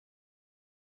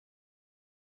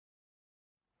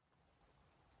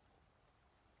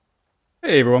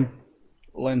Hey everyone,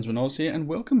 Lensman Oz here, and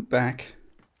welcome back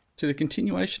to the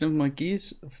continuation of my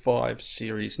Gears 5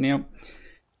 series. Now,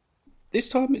 this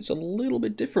time it's a little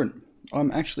bit different. I'm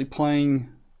actually playing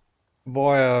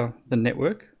via the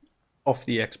network off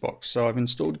the Xbox. So I've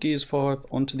installed Gears 5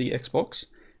 onto the Xbox.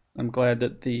 I'm glad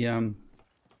that the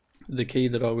key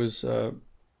that I was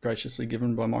graciously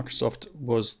given by Microsoft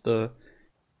was the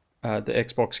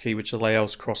Xbox key, which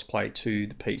allows crossplay to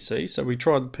the PC. So we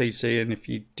tried the PC, and if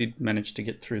you did manage to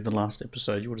get through the last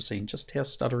episode, you would have seen just how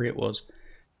stuttery it was.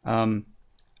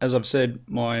 As I've said,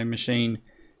 my machine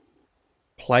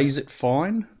plays it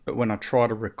fine, but when I try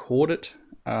to record it,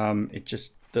 it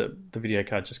just the video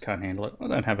card just can't handle it. I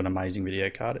don't have an amazing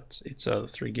video card. It's a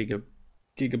 3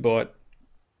 gigabyte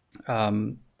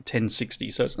 1060,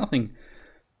 so it's nothing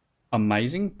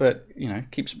amazing, but you know,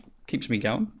 keeps me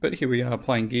going. But here we are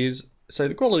playing Gears, so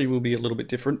the quality will be a little bit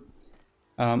different.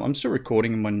 I'm still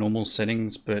recording in my normal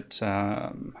settings, but so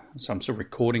I'm still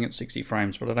recording at 60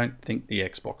 frames, but I don't think the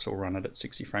Xbox will run it at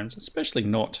 60 frames, especially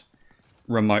not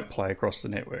remote play across the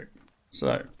network.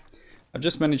 So I've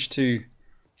just managed to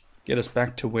get us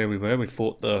back to where we were. We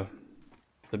fought the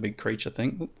big creature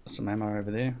thing. Oop, some ammo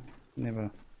over there. Never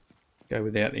go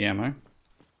without the ammo.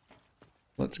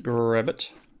 Let's grab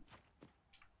it.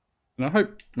 And I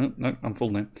hope, no, I'm full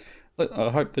now. I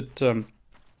hope that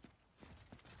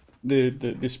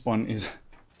this one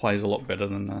plays a lot better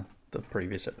than the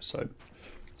previous episode.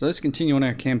 So let's continue on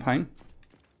our campaign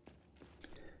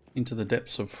into the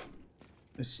depths of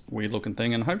this weird looking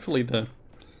thing, and hopefully the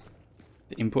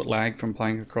input lag from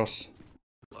playing across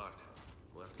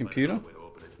computer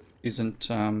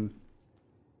isn't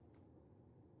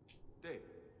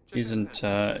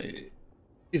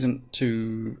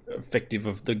too effective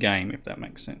of the game, if that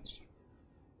makes sense.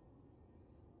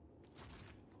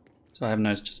 So I have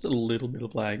noticed just a little bit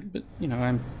of lag, but you know,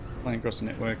 I'm playing across the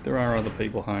network. There are other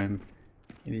people home.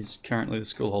 It is currently the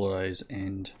school holidays,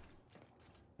 and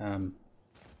you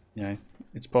know,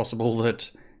 it's possible that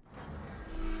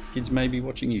kids may be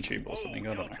watching YouTube or something.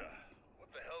 I don't know. What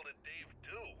the hell did Dave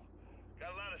do?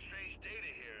 Got a lot of strange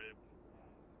data here.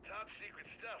 Top secret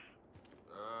stuff.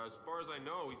 As far as I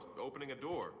know, he's opening a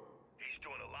door. He's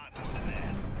doing a lot more than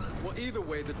that. Well, either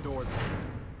way, the door's open.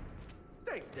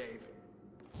 Thanks, Dave.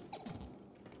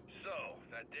 So,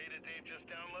 that data Dave just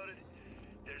downloaded?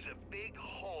 There's a big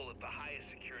hole at the highest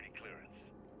security clearance.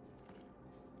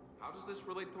 How does this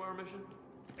relate to our mission?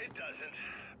 It doesn't,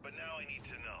 but now I need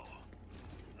to know.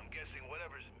 I'm guessing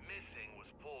whatever's missing was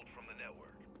pulled from the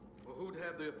network. Well, who'd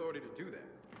have the authority to do that?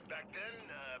 Back then,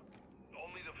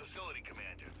 only the facility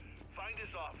commander. Find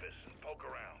his office and poke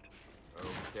around.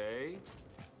 Okay.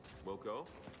 We'll go.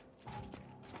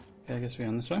 Okay, I guess we're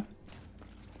on this way.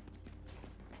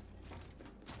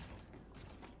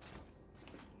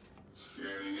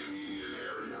 Scanning immediate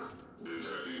area.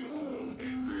 Detecting all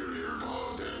inferior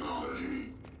god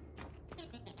technology.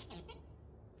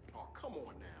 Oh, come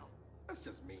on now. That's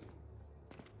just mean.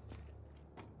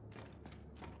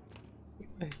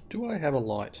 Do I have a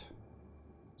light?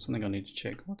 Something I need to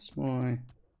check. What's my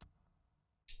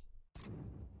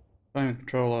phone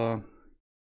controller?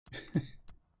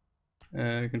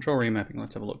 Control remapping.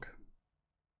 Let's have a look.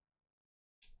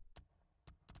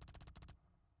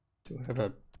 Do I have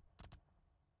a...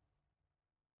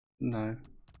 No.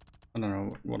 I don't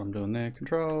know what I'm doing there.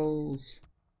 Controls.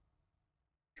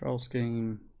 Control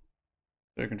scheme.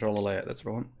 Show controller layout. That's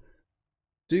what I want.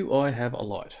 Do I have a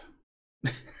light?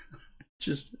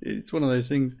 Just, it's one of those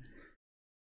things.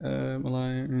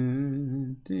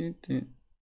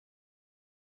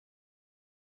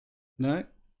 No,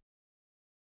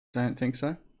 don't think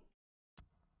so.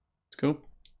 It's cool.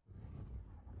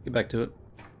 Get back to it.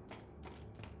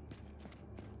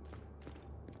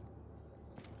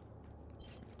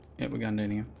 Yeah, we're going down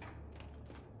here.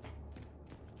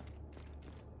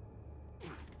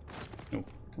 Oh,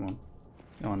 come on.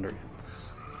 Go under it.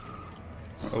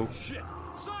 Uh-oh. Shit!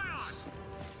 Scion!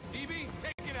 DB,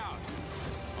 take it out!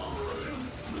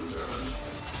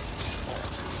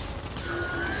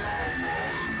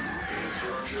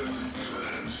 Instruction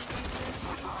imminent.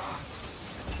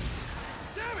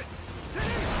 Damn it!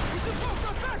 Today, we supposed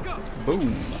to back up!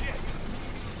 Boom.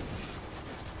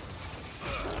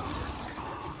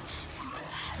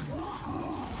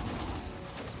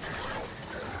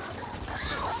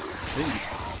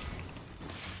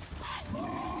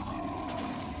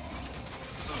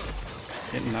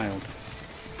 Getting nailed.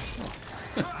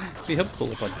 It'd be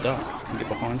helpful if I duck and get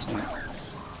behind something.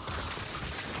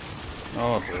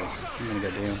 Oh boy, I'm gonna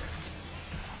go down.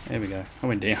 There we go. I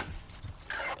went down.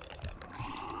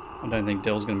 I don't think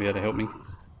Dell's gonna be able to help me.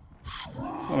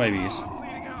 Or maybe he is.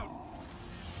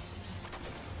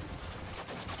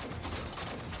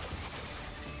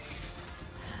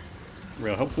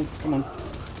 Real helpful. Come on.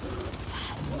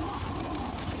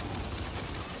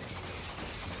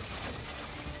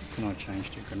 Can I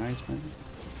change to grenades maybe?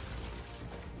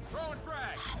 Throwing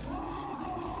frag.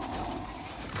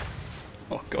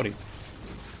 Oh, got him.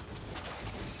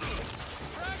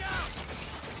 Frag out.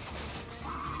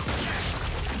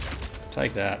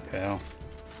 Take that, pal.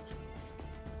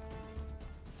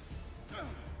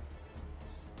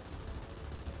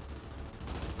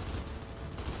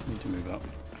 Need to move up.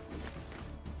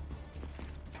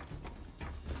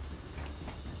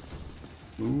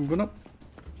 Moving up.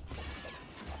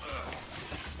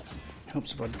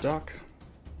 Helps if I duck.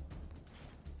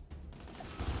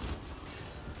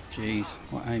 Jeez,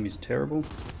 my aim is terrible. You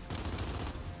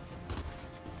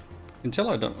can tell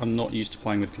I'm not used to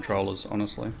playing with controllers,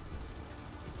 honestly.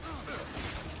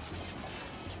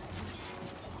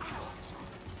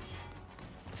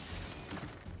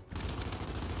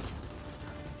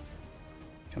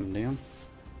 Coming down?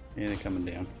 Yeah, they're coming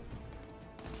down.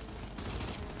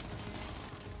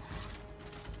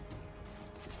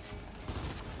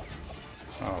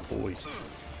 Oh, boys.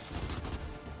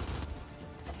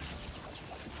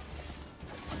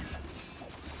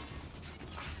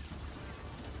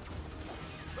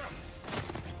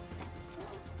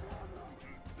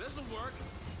 This'll work.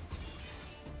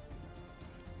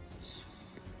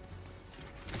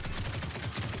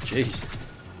 Jeez.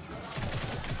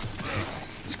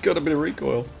 It's got a bit of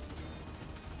recoil.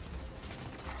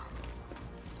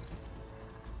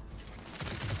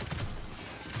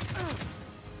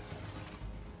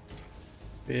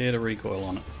 Bit of recoil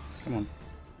on it. Come on.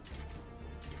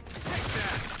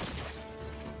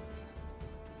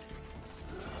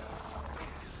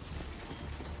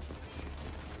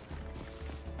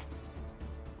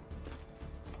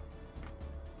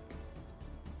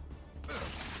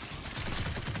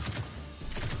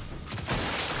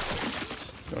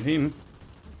 Got him.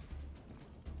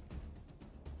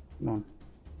 Come on.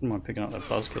 Don't mind picking up that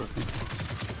buzzkill thing.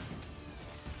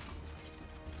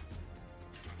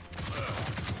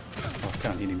 Oh, I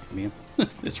can't hit him from here.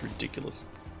 It's ridiculous.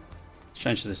 Let's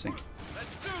change to this thing.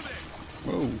 Let's do this.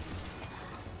 Whoa.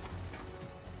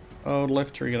 Hold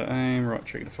left trigger to aim, right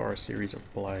trigger to fire a series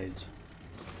of blades.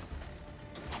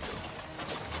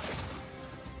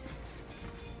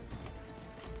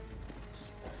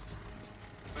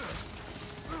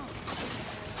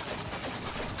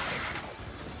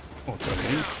 Oh, got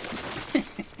him.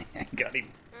 Got him.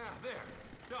 Yeah, there.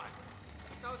 Done.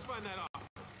 Now let's find that off.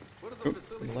 What does the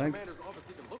facility lag. commander's office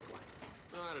even look like?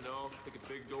 I don't know. Pick a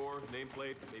big door,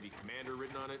 nameplate, maybe commander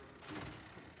written on it.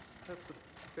 That's a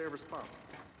fair response.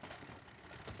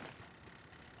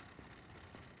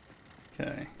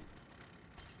 Okay.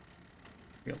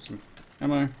 We got some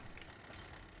ammo.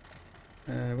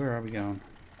 Where are we going?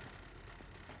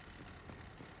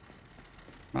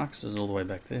 Marcus is all the way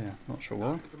back there. Not sure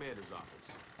why. The commander's office.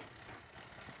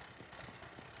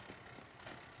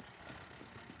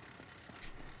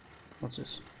 What's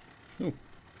this? Oh,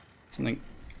 something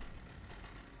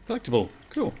collectible.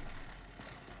 Cool.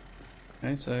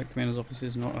 Okay, so commander's office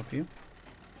is not up here.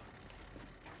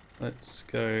 Let's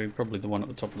go probably the one at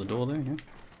the top of the door there, yeah.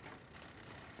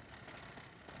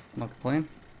 Like a plan.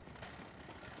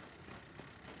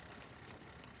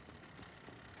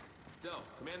 Del,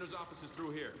 commander's office is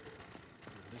through here.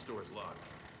 This door is locked.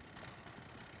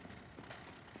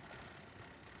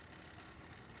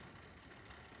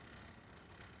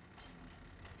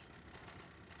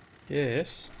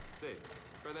 Yes. Dave,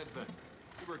 try that vent.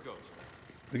 See where it goes.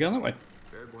 We're going that way.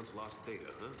 Baird once lost data,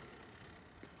 huh?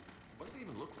 What does it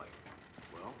even look like?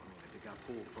 Well, I mean, if it got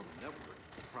pulled from the network,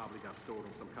 it probably got stored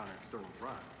on some kind of external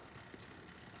drive.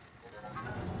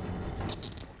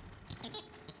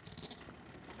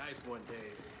 Nice one,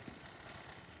 Dave.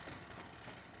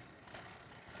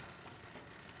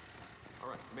 All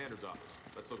right, commander's office.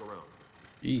 Let's look around.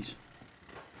 Jeez.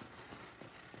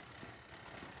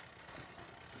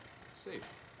 Safe.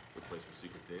 Good place for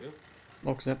secret data.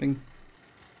 Lock zapping.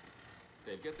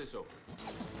 Dave, get this open.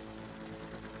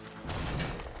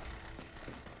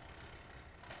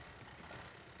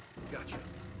 Gotcha.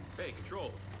 Hey,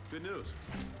 Control. Good news.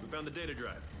 We found the data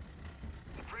drive.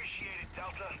 Appreciate it,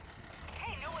 Delta.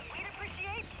 Hey, know what we'd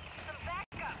appreciate? Some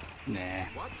backup. Nah.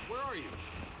 What? Where are you?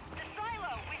 The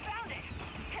silo, we found it.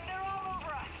 And they're all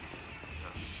over us.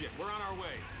 Oh, shit. We're on our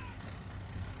way.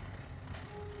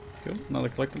 Good. Another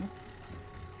collectible.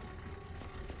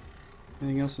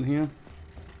 Anything else in here?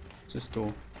 What's this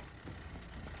door?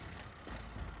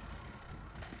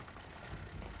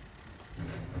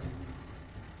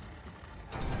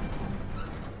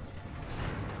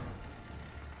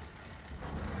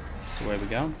 That's the way we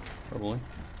go, probably.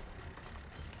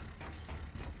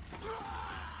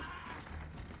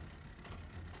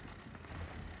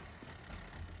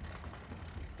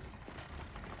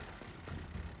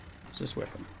 this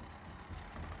weapon?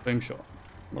 Boom shot.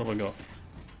 What have I got?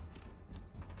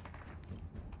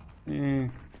 Yeah.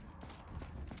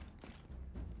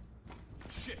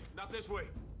 Shit, not this way.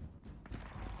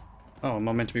 Oh, am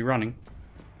I meant to be running?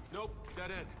 Nope,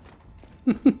 dead end.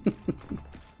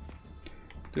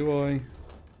 Do I?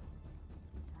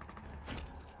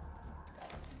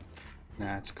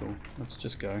 Nah, it's cool. Let's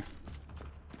just go.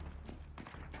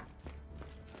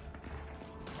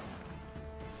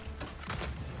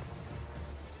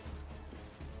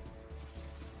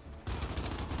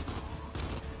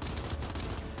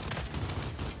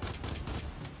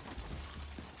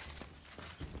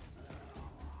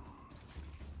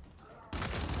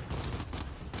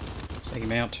 Take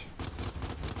him out.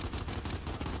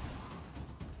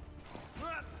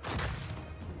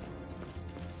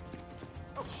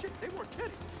 Oh shit, they weren't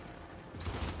kidding.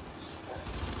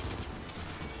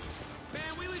 Man,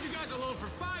 we leave you guys alone for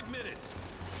 5 minutes.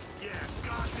 Yeah, it's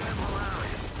goddamn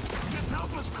hilarious. Just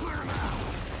help us clear him out.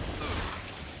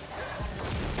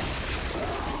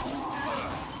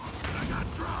 I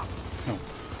got dropped. Oh,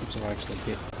 oops, I actually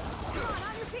hit Come on,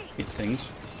 on your feet. things.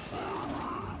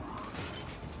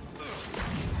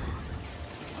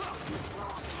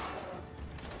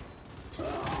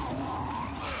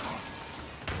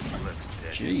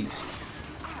 Jeez.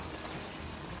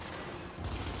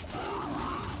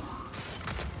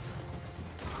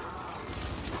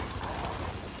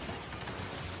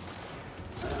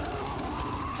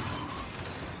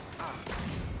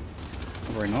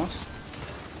 Very nice.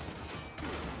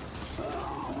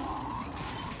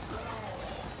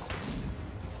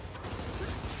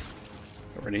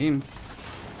 Got rid of him.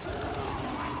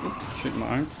 Oop, shooting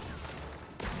my own.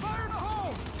 Fire in the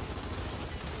hole!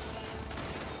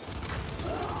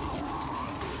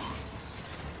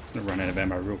 I'm gonna run out of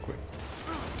ammo real quick.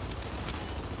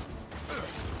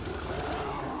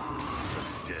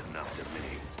 Dead enough to me.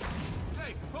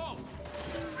 Hey, hold!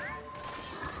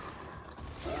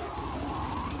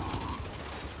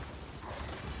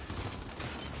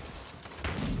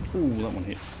 Ooh, that one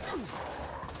hit.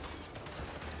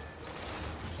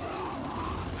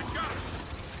 I got it!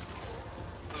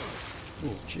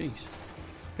 Oh, jeez.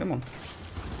 Come on.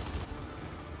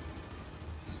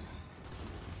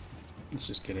 Let's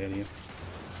just get out of here.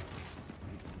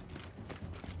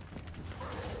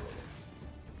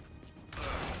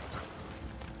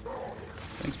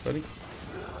 Thanks, buddy.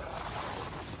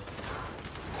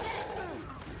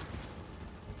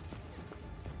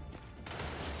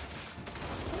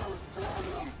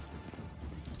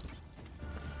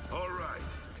 All right.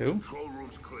 Cool. Control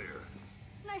room's clear.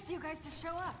 Nice of you guys to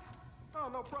show up. Oh,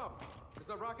 no problem. Is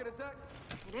that rocket intact?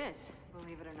 It is,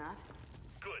 believe it or not.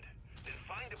 Good. Then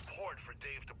find a port for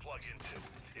Dave to plug into.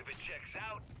 If it checks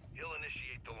out, he'll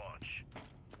initiate the launch.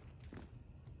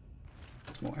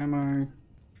 More ammo.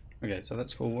 Okay, so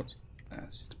that's for what?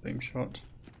 That's just a boom shot.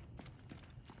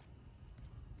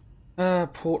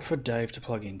 Port for Dave to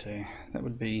plug into. That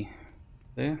would be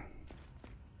there.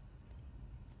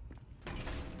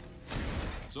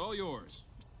 It's all yours.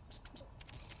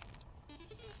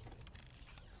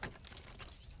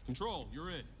 Control, you're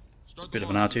in. Start the Bit of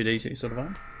an launch. R2D2 sort of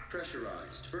vibe.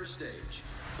 Pressurized. First stage.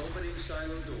 Opening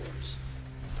silo doors.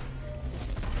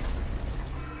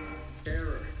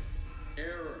 Error.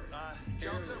 Error.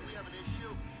 Delta, we have an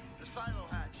issue. The silo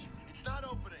hatch. It's not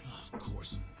opening. Of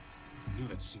course. I knew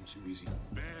that seemed too easy.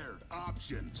 Baird,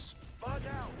 options. Bug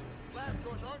out. Blast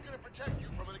doors aren't going to protect you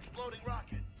from an exploding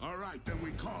rocket. All right, then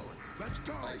we call it. Let's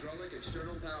go. Hydraulic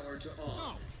external power to on.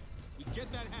 No! We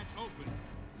get that hatch open.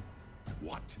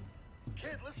 What?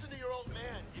 Kid, listen to your old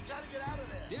man. You got to get out of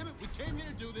there. Damn it, we came here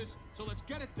to do this, so let's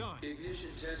get it done. Ignition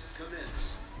test commence.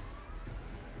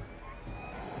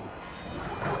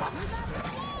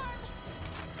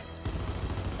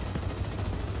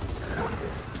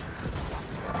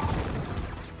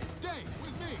 Dave,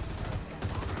 with me!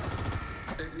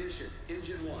 Ignition.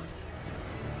 Engine 1.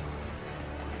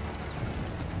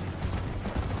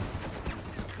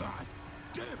 God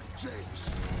damn it, James.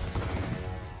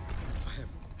 I have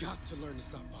got to learn to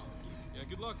stop following you. Yeah,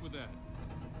 good luck with that.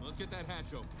 Let's get that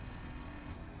hatch open.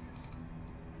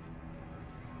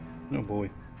 Oh boy.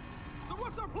 So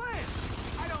what's our plan?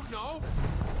 I don't know.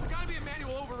 Gotta be a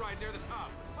manual override near the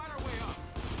top. Find our way up.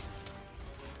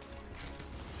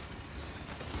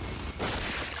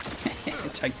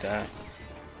 Take that.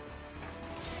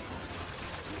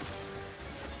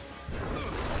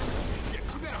 Shit,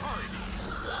 you better hurry.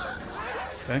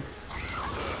 Okay.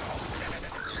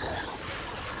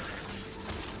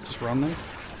 Just run then.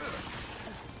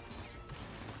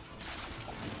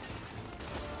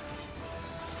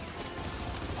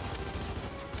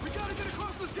 We gotta get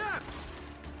across this gap.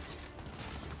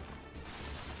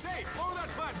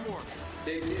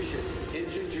 Ignition.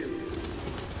 Engine 2.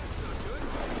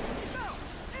 No!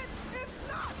 It's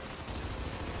not!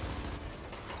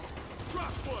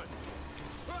 Drop foot!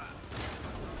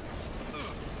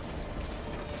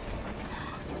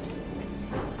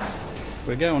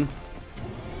 We're going.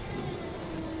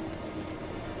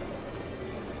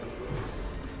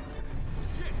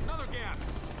 Shit, another gap!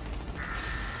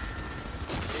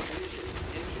 Ignition.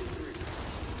 Engine 3.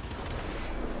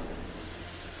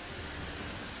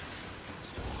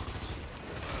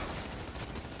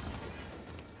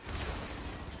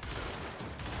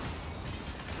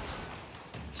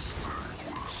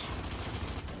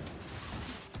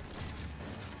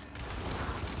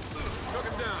 Took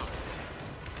him down.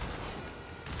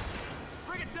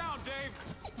 Bring it down, Dave.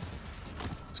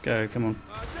 Let's go, come on.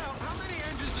 Now, how many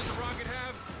engines does a rocket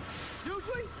have?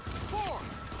 Usually 4.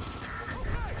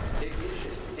 Okay.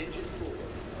 Ignition. Engine 4.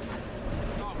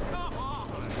 Oh, come on.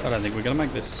 I don't think we're gonna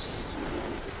make this.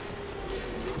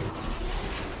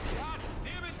 God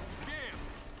damn it. Jam.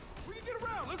 We can get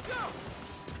around. Let's go.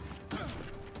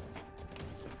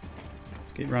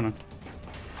 Let's keep running.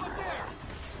 Up there.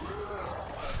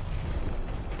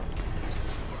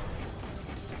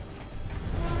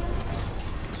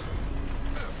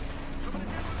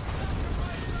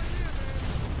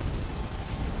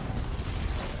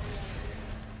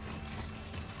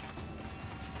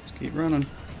 Let's keep running.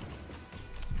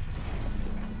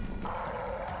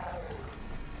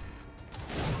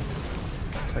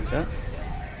 Take that.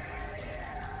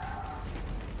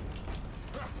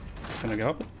 Can I go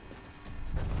up it?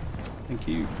 Thank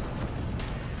you.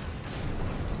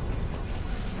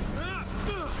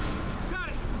 Got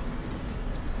it.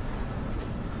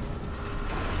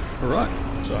 Alright,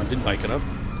 so I did make it up.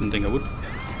 Didn't think I would.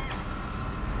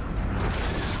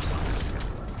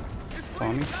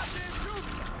 Climbing.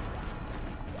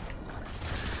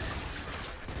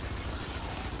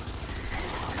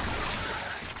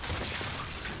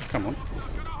 Come on.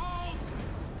 Gonna hold.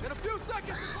 In a few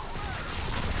seconds.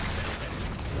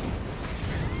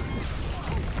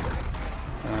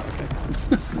 Okay.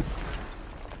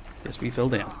 Guess we fell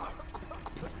down.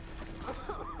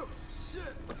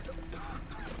 Shit.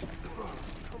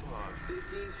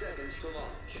 15 seconds to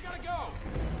launch. Gotta go.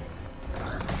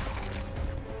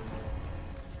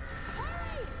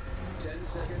 10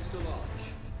 seconds to launch.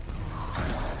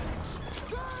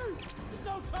 There's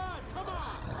no time. Come on.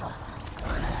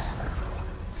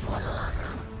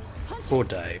 Poor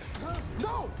Dave.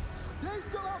 No. Dave's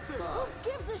still out there. Who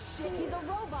gives a shit? He's a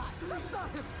robot. That's not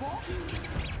his fault.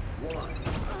 1.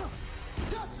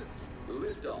 Gotcha.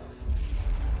 Lift off.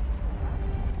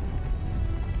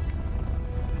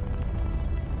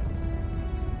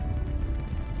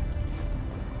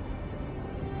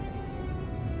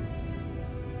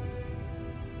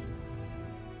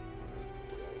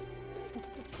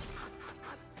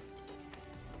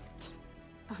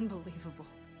 Unbelievable.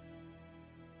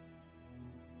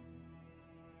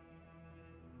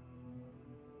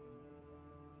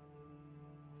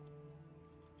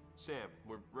 Sam,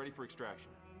 we're ready for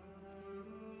extraction.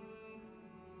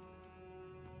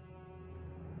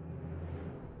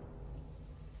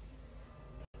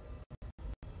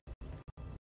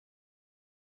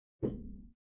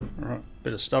 Alright,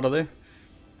 bit of stutter there.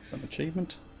 An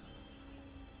achievement.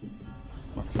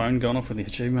 My phone gone off with the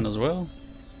achievement as well.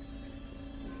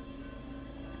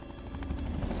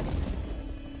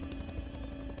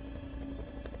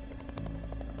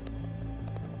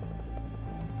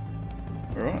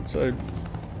 Alright, so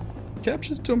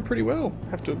capture's doing pretty well,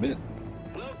 have to admit.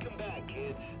 Welcome back,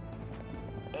 kids.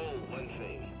 Oh, one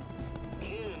thing.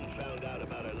 Kim found out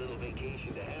about our little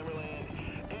vacation to Hammerland,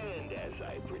 and as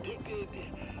I predicted,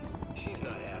 she's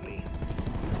not happy.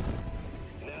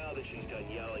 Now that she's done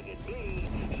yelling at me,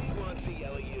 she wants to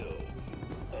yell at you.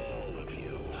 All of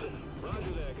you.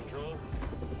 Roger that, Control.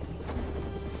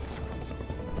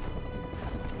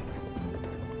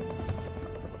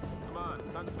 Come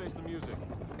on, time to face the music.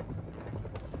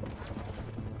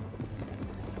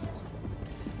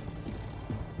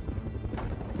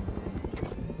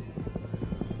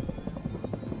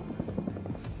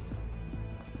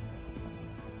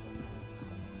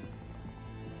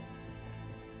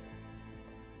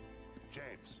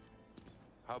 James,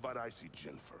 how about I see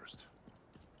Jin first?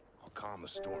 I'll calm the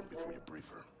storm before you brief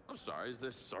her. I'm sorry, is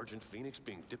this Sergeant Phoenix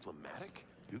being diplomatic?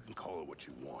 You can call it what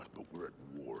you want, but we're at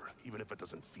war, even if it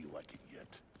doesn't feel like it yet.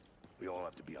 We all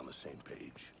have to be on the same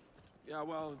page. Yeah,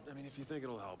 well, I mean, if you think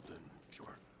it'll help, then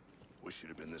sure. Wish you'd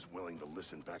have been this willing to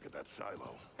listen back at that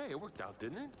silo. Hey, it worked out,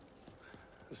 didn't it?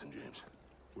 Listen, James,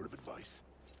 word of advice.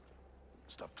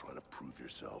 Stop trying to prove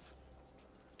yourself.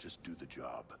 Just do the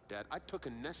job. Dad, I took a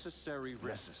necessary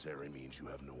risk. Necessary means you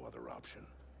have no other option.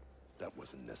 That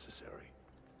wasn't necessary,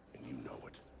 and you know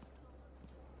it.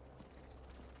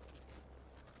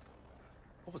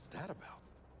 What was that about?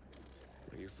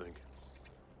 What do you think?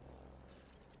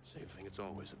 Same thing it's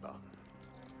always about.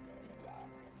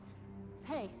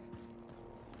 Hey.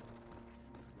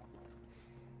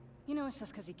 You know it's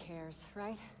just because he cares,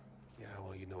 right? Yeah,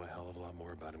 well, you know a hell of a lot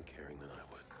more about him caring than I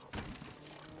would.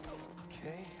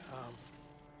 Okay,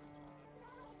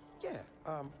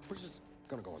 we're just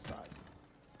gonna go inside.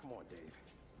 Come on, Dave.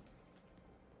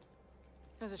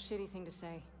 That was a shitty thing to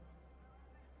say.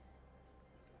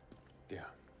 Yeah.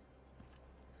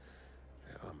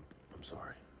 I'm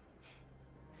sorry.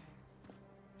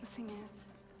 The thing is,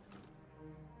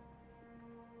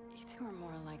 you two are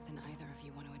more alike than either of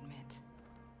you want to admit.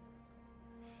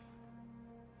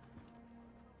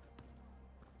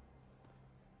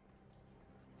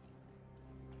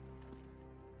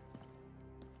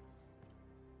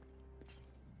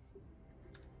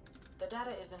 The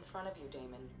data is in front of you,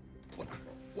 Damon.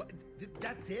 What?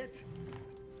 That's it?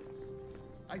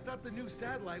 I thought the new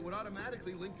satellite would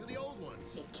automatically link to the old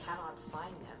ones. It cannot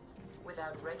find them.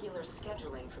 Without regular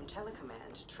scheduling from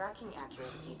Telecommand, tracking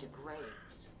accuracy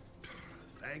degrades.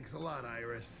 Thanks a lot,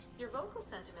 Iris. Your vocal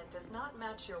sentiment does not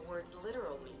match your words'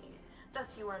 literal meaning.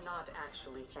 Thus, you are not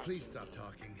actually thanking Please stop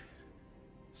talking.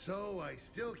 So, I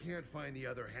still can't find the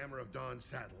other Hammer of Dawn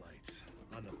satellites.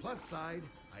 On the plus side,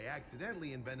 I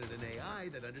accidentally invented an AI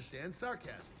that understands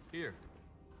sarcasm. Here,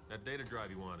 that data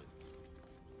drive you wanted.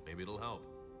 Maybe it'll help.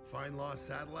 Find lost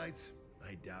satellites?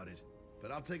 I doubt it.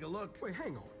 But I'll take a look. Wait,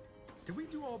 hang on. Did we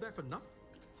do all that for nothing?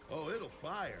 Oh, it'll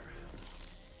fire.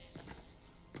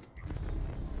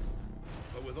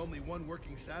 But with only one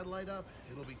working satellite up,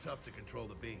 it'll be tough to control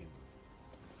the beam.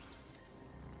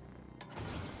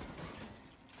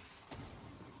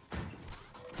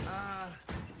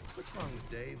 What's wrong with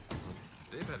Dave?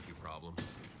 They've had a few problems.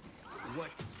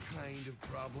 What kind of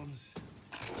problems?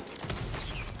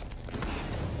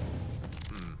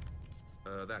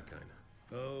 That kind.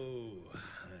 Oh,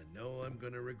 I know I'm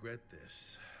gonna regret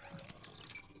this.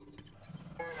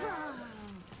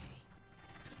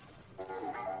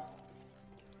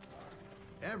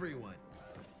 Everyone,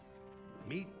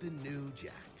 meet the new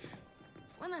Jack.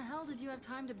 When the hell did you have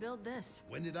time to build this?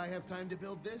 When did I have time to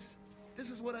build this? This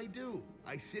is what I do.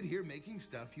 I sit here making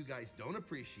stuff you guys don't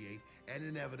appreciate and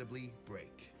inevitably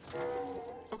break.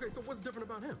 Okay, so what's different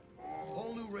about him?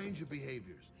 Whole new range of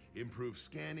behaviors. Improved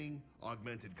scanning,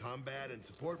 augmented combat and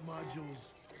support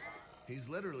modules. He's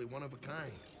literally one of a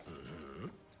kind.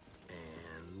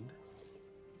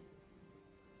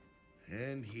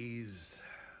 And he's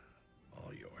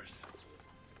all yours.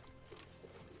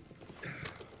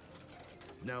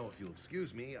 Now, if you'll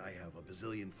excuse me, I have a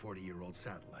bazillion 40-year-old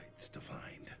satellites to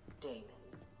find. Damon,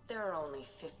 there are only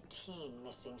 15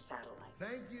 missing satellites.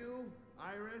 Thank you,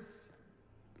 Iris.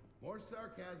 More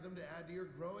sarcasm to add to your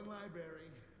growing library.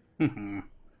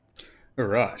 All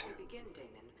right. Before we begin,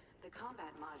 Damon, the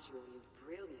combat module you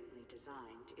brilliantly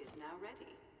designed is now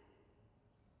ready.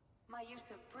 My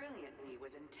use of brilliantly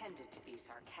was intended to be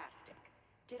sarcastic.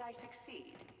 Did I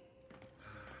succeed?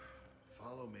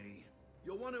 Follow me.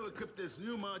 You'll want to equip this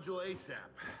new module ASAP.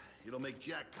 It'll make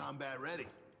Jack combat ready.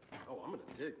 Oh, I'm gonna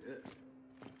dig this.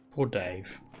 Poor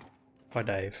Dave. Bye,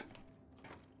 Dave.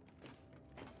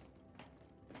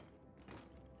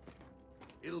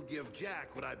 It'll give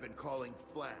Jack what I've been calling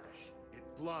flash. It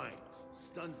blinds,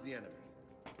 stuns the enemy.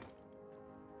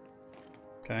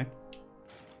 Okay.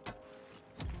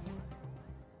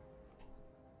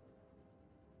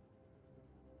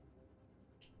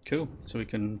 Cool. So we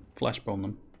can flash bomb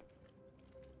them.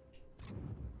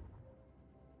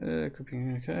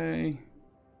 Equipping, okay.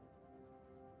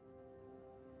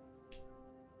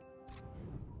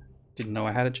 Didn't know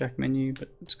I had a Jack menu, but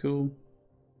it's cool.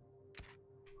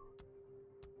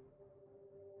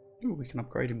 Ooh, we can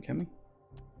upgrade him, can we?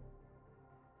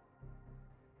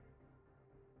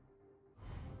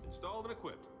 Installed and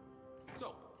equipped.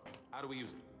 So, how do we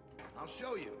use it? I'll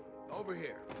show you. Over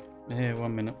here. Yeah,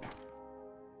 1 minute.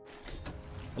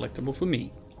 Collectible for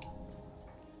me.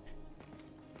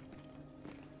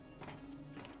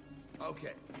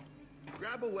 Okay.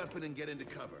 Grab a weapon and get into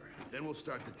cover. Then we'll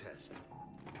start the test.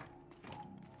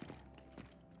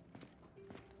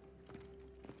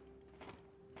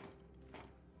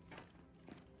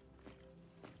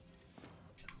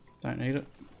 Don't need it.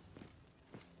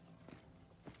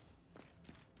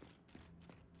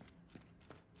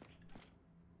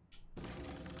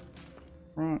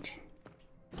 Right.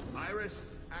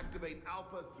 Iris, activate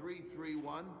Alpha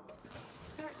 331.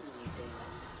 Certainly, Damon.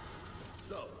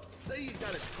 So, Say you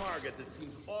got a target that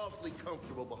seems awfully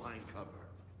comfortable behind cover.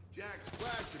 Jack's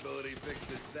flash ability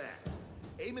fixes that.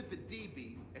 Aim at the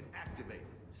DB and activate it.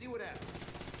 See what happens.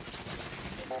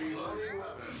 Reloading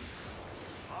weapon.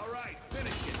 All right,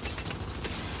 finish it.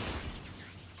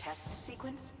 Test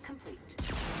sequence complete.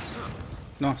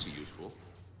 Nice. Useful.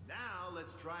 Now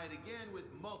let's try it again with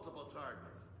multiple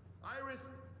targets. Iris,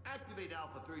 activate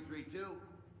Alpha 332.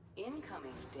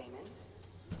 Incoming, Damon.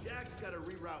 Jack's got to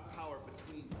reroute power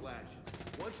between flashes.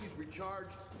 Once he's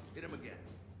recharged, hit him again.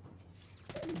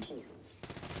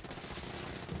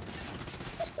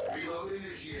 Reload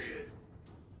initiated.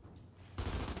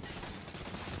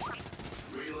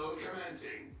 Reload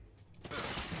commencing.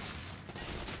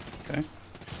 Okay.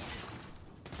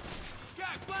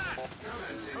 Jack, blast!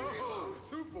 Commencing reload.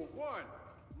 2 for 1.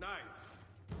 Nice.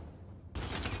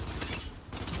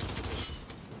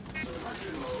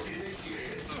 Suppression mode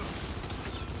initiated.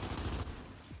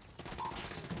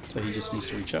 So he just needs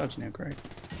to recharge now, great.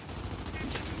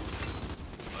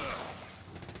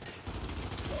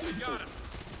 We got him.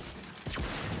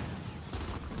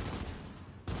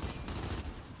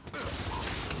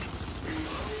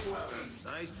 Reloading weapon.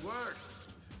 Nice work.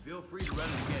 Feel free to run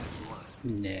it again if you want.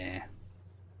 Nah.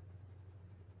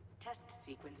 Test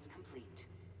sequence complete.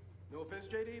 No offense,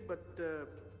 JD, but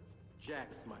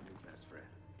Jack's my new best friend.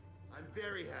 I'm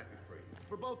very happy for you,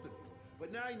 for both of you.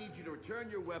 But now I need you to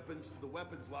return your weapons to the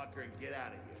weapons locker and get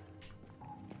out of here.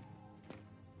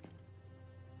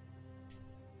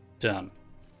 Done.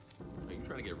 Are you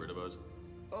trying to get rid of us?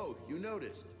 Oh, you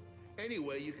noticed.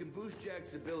 Anyway, you can boost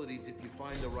Jack's abilities if you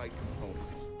find the right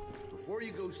components. Before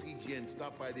you go see Jin,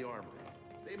 stop by the armory.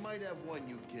 They might have one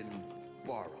you can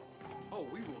borrow. Oh,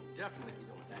 we will definitely be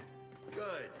doing that.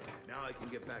 Good. Now I can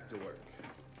get back to work.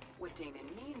 What Damon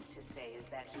means to say is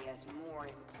that he has more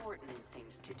important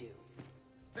things to do.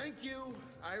 Thank you,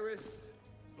 Iris.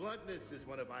 Bluntness is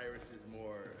one of Iris's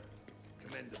more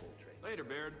commendable traits. Later,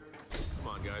 Baird. Come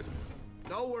on, guys.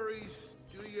 No worries.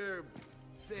 Do your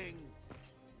thing.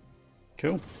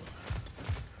 Cool.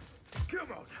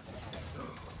 Come on.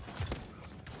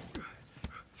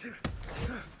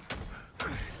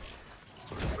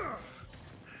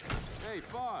 Hey,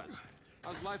 Foz.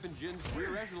 How's life in Jin's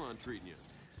rear echelon treating you?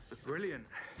 Brilliant.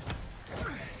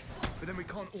 But then we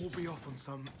can't all be off on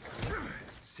some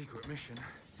secret mission.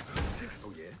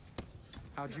 Oh, yeah?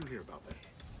 How'd you hear about that?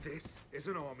 This is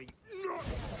an army, not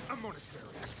a monastery.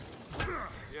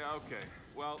 Yeah, okay.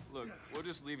 Well, look, we'll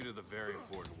just leave you to the very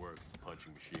important work of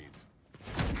punching machines.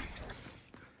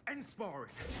 And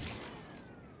sparring.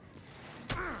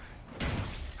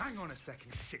 Hang on a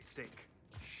second, shitstick.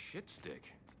 Shit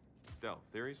stick? Del,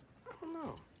 theories? I don't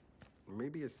know.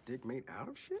 Maybe a stick made out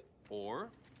of shit? Or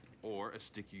a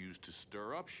stick used to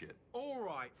stir up shit. All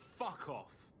right, fuck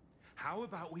off. How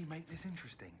about we make this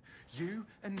interesting? You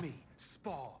and me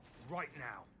spar right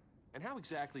now. And how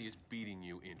exactly is beating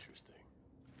you interesting?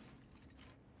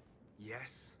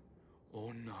 Yes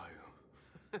or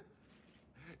no?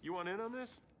 You want in on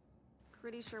this?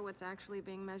 Pretty sure what's actually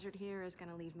being measured here is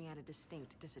gonna leave me at a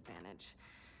distinct disadvantage.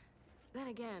 Then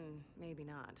again, maybe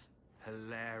not.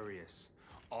 Hilarious.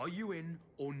 Are you in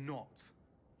or not?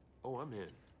 Oh, I'm in.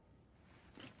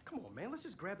 Come on, man. Let's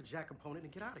just grab the Jack component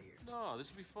and get out of here. No,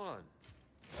 this will be fun.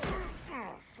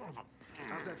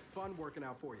 How's that fun working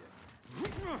out for you?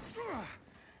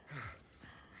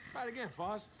 Try it again,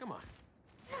 Foz. Come on.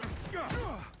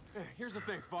 Hey, here's the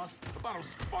thing, Foz. The bottle'll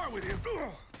spar with you,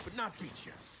 but not beat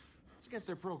you. It's against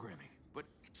their programming, but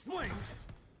explains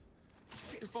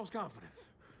your false confidence.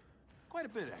 Quite a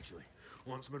bit, actually.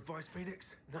 Want some advice,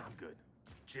 Phoenix? No, I'm good.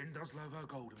 Jin does love her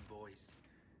golden boys.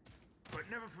 But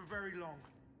never for very long.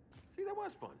 See, that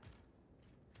was fun.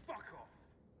 Fuck off.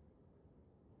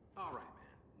 All right,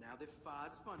 man. Now that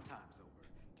Five's fun time's over,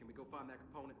 can we go find that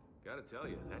component? Gotta tell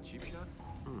you, that cheap shot?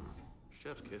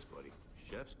 Chef's kiss, buddy.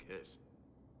 Chef's kiss.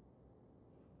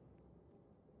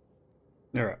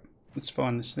 Alright, let's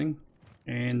find this thing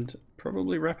and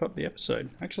probably wrap up the episode.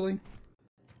 Actually,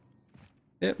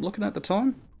 yep, looking at the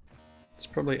time, it's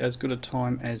probably as good a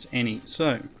time as any.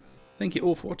 So, thank you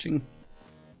all for watching.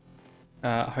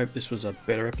 I hope this was a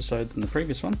better episode than the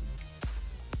previous one.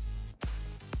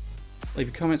 Leave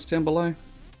your comments down below,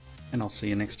 and I'll see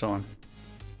you next time.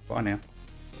 Bye now.